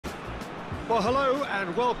Well, hello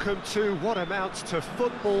and welcome to what amounts to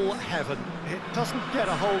football heaven. It doesn't get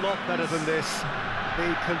a whole lot better than this.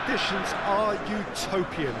 The conditions are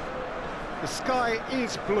utopian. The sky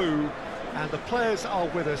is blue and the players are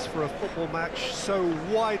with us for a football match so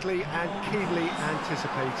widely and keenly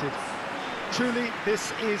anticipated. Truly,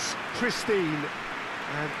 this is pristine,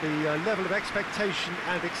 and the level of expectation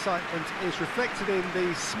and excitement is reflected in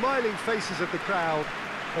the smiling faces of the crowd.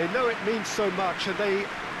 They know it means so much, and they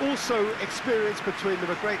also experience between them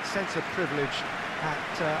a great sense of privilege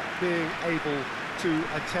at being able to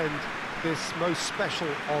attend this most special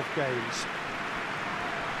of games.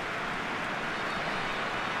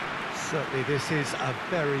 Certainly this is a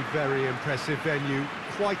very, very impressive venue,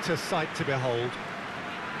 quite a sight to behold.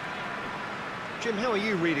 Jim, how are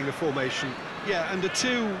you reading the formation? Yeah, and the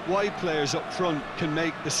two wide players up front can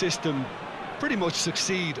make the system pretty much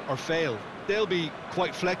succeed or fail. They'll be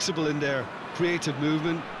quite flexible in their creative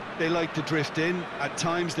movement. They like to drift in. At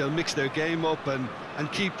times they'll mix their game up and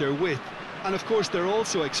keep their width. And of course they're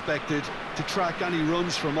also expected to track any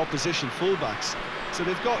runs from opposition fullbacks. So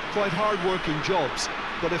they've got quite hard-working jobs,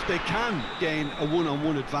 but if they can gain a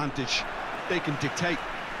one-on-one advantage, they can dictate.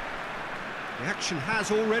 The action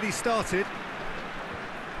has already started.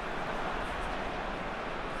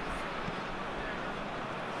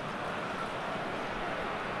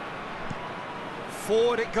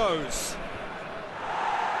 Forward it goes.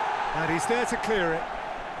 And he's there to clear it.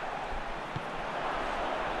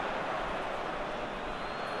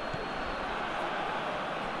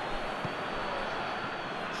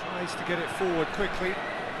 Tries to get it forward quickly.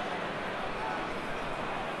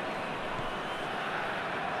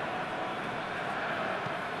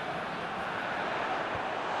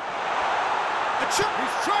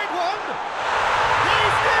 He's tried one!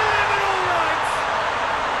 He's delivered all right!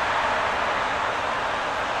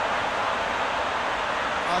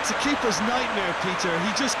 It's a keeper's nightmare, Peter.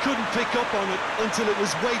 He just couldn't pick up on it until it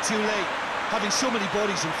was way too late, having so many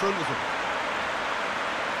bodies in front of him.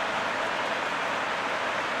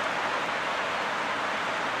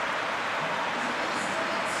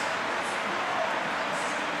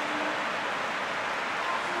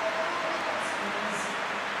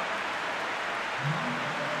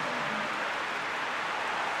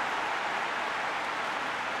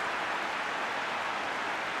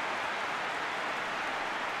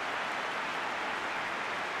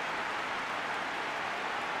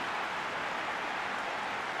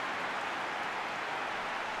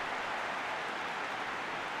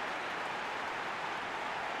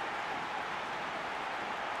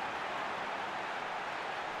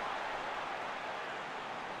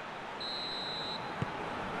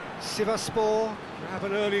 Sivasspor grab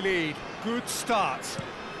an early lead. Good start.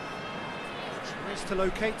 Tries to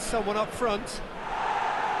locate someone up front.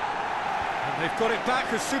 And they've got it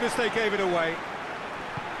back as soon as they gave it away.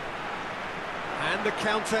 And the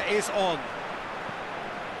counter is on.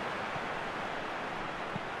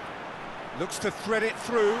 Looks to thread it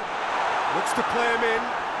through. Looks to play him in.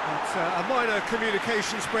 But a minor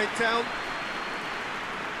communications breakdown.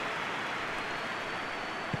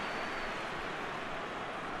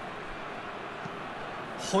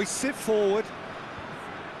 Hoists it forward,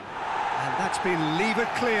 and that's been levered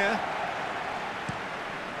clear.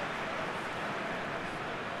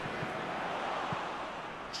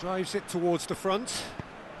 Drives it towards the front,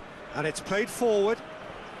 and it's played forward.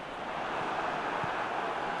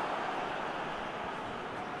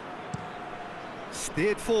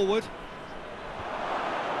 Steered forward.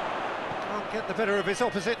 Can't get the better of his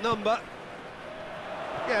opposite number.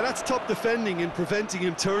 Yeah, that's top defending and preventing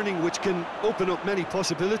him turning, which can open up many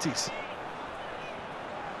possibilities.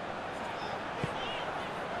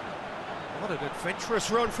 What an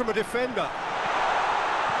adventurous run from a defender.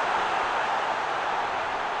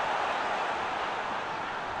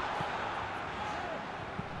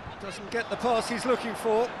 Doesn't get the pass he's looking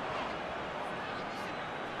for.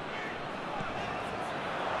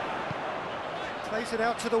 Plays it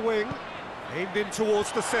out to the wing. Aimed in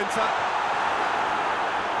towards the centre.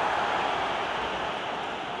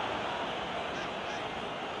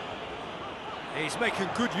 He's making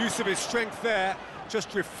good use of his strength there,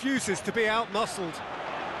 just refuses to be out-muscled.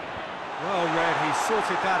 Well read, he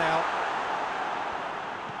sorted that out.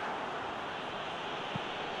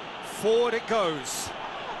 Forward it goes.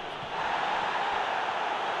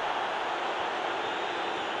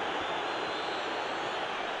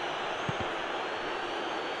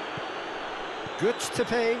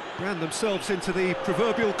 Goztepe ran themselves into the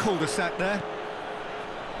proverbial cul-de-sac there.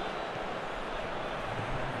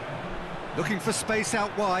 Looking for space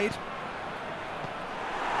out wide.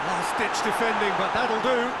 Last-ditch defending, but that'll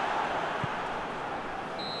do.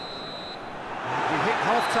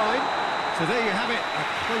 half-time. So there you have it, a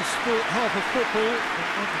close-fought half of football, but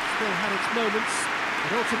one that still had its moments.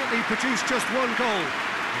 It ultimately produced just one goal.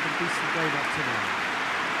 A decent game up to now.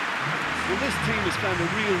 Well, this team has found a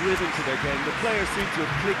real rhythm to their game. The players seem to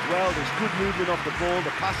have clicked well, there's good movement off the ball,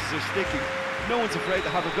 the passes are sticking. No one's afraid to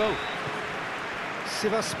have a go.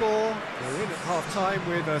 Sivasspor, they're in at half-time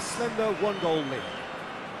with a slender one-goal lead.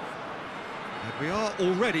 And we are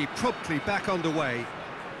already promptly back underway.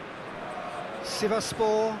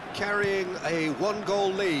 Sivasspor carrying a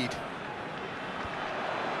one-goal lead.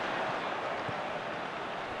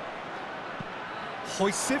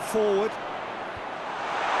 Hoists it forward.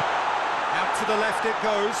 Out to the left it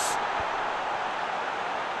goes.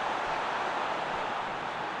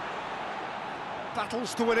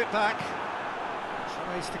 Battles to win it back.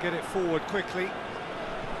 Tries to get it forward quickly.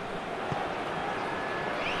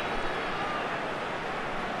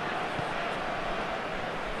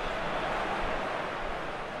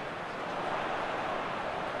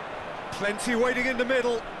 Plenty waiting in the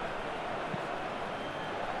middle.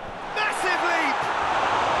 Massive leap!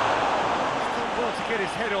 He's done well to get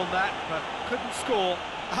his head on that, but couldn't score.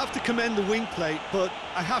 I have to commend the wing play, but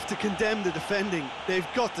I have to condemn the defending. They've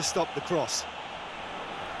got to stop the cross.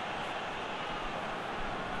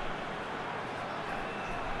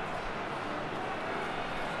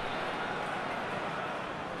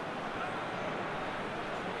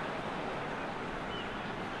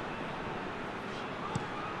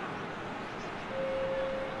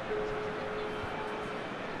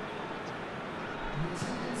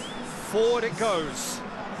 Forward it goes.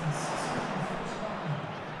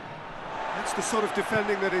 That's the sort of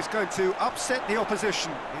defending that is going to upset the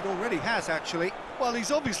opposition. It already has, actually. Well,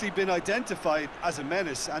 he's obviously been identified as a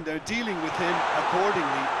menace, and they're dealing with him accordingly.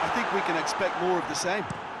 I think we can expect more of the same.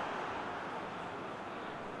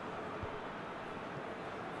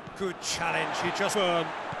 Good challenge, he just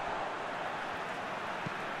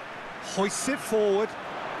hoists it forward.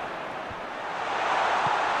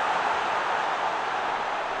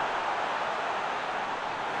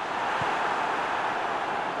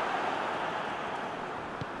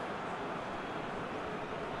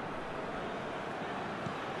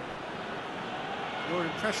 Your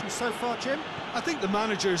impression so far, Jim? I think the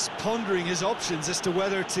manager's pondering his options as to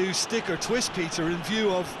whether to stick or twist Peter in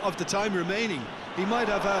view of the time remaining. He might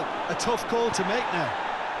have a tough call to make now.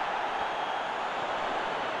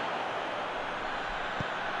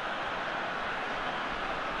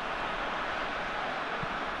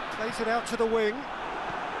 Plays it out to the wing.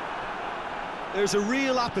 There's a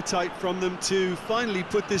real appetite from them to finally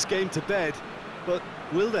put this game to bed, but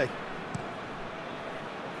will they?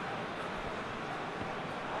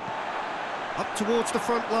 Up towards the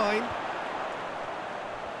front line.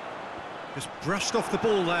 Just brushed off the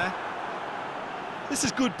ball there. This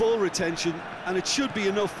is good ball retention, and it should be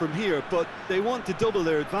enough from here, but they want to double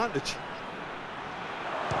their advantage.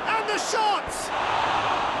 And the shot!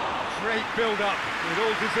 Great build-up. It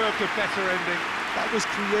all deserved a better ending. That was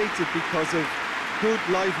created because of good,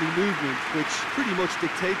 lively movement, which pretty much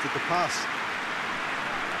dictated the pass.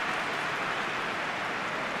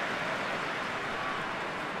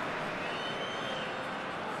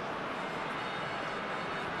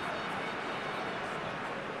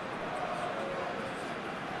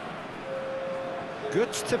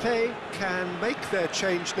 Goztepe can make their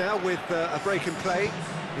change now with a break in play.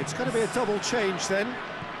 It's going to be a double change then.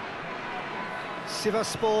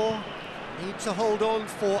 Sivasspor need to hold on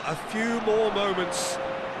for a few more moments.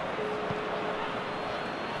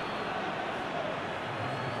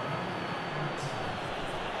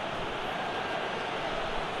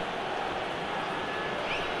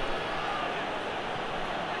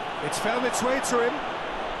 It's found its way to him.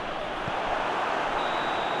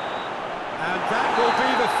 And that will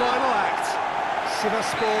be the final act.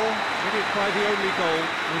 Sivasspor did it by the only goal.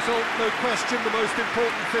 Result, no question, the most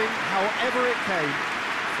important thing, however it came.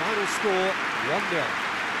 Final score, 1-0.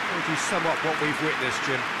 How would you sum up what we've witnessed,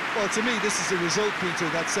 Jim? Well, to me, this is a result, Peter,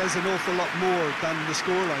 that says an awful lot more than the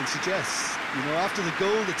scoreline suggests. You know, after the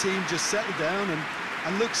goal, the team just settled down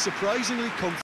and looked surprisingly comfortable.